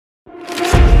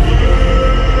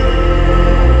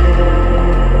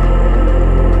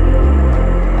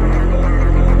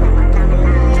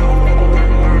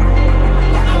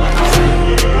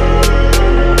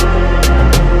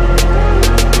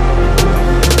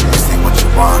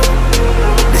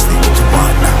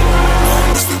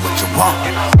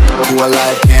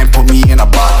alive, can't put me in a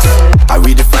box. I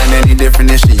redefine any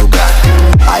definition you got.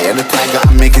 I am the tiger,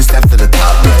 I'm making steps to the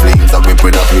top. The flames, I whip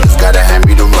it up, you just gotta hand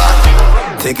me the rock.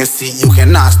 Take a seat, you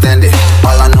cannot stand it.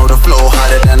 All I know, the flow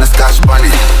harder than a Scotch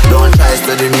bonnet. Don't try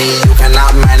study me, you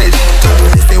cannot manage.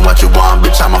 This ain't what you want,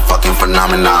 bitch, I'm a fucking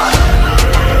phenomenon.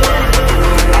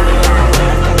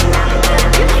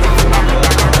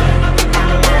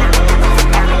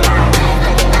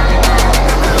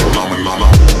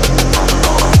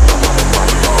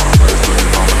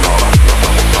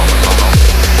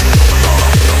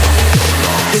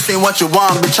 This ain't what you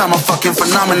want, bitch, I'm a fucking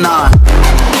phenomenon.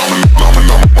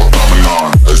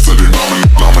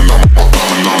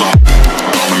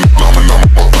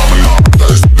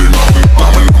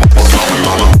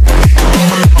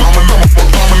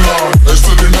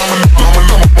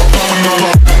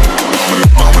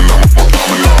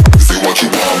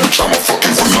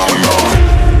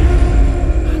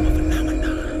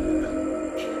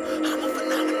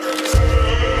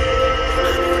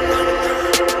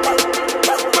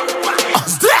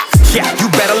 Yeah,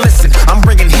 you better listen. I'm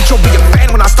bringing heat, you'll be a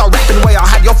fan when I start rapping. Way I'll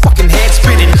have your fucking head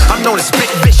spinning. I'm known as spit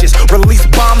vicious, release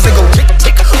bombs and go tick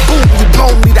tick. Boom, you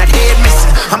blown me that head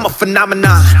missing. I'm a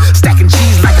phenomenon, stacking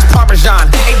cheese like it's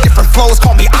Parmesan. 8 different flows,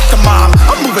 call me Octomom.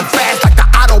 I'm moving fast like the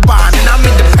Autobahn, and I'm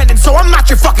independent, so I'm not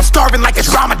your fucking starving like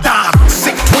it's Ramadan.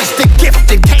 Sick, twisted,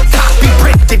 gifted, can't copy,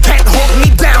 printed, can't hold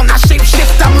me down. I shape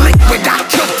shift, I'm liquid. I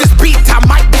killed this beat, I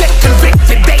might get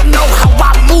convicted. They know how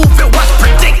I move, it was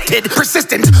predicted.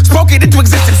 Persistent, spoke it into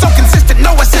existence, so consistent,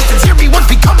 no assistance. Hear me once,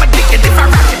 become addicted. If I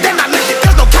rap it, then I live it.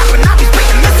 There's no cap when I be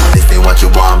speaking. Listen. This ain't what you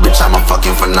want, bitch, I'm a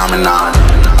fucking phenomenon.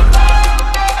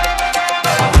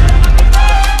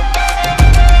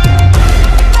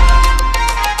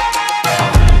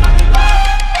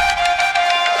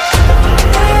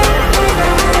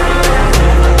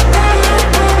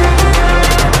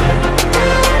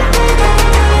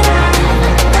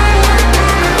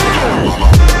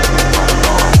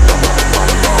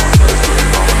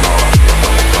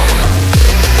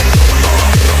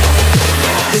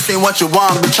 This ain't what you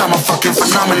want, bitch, I'm a fucking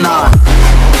phenomenon.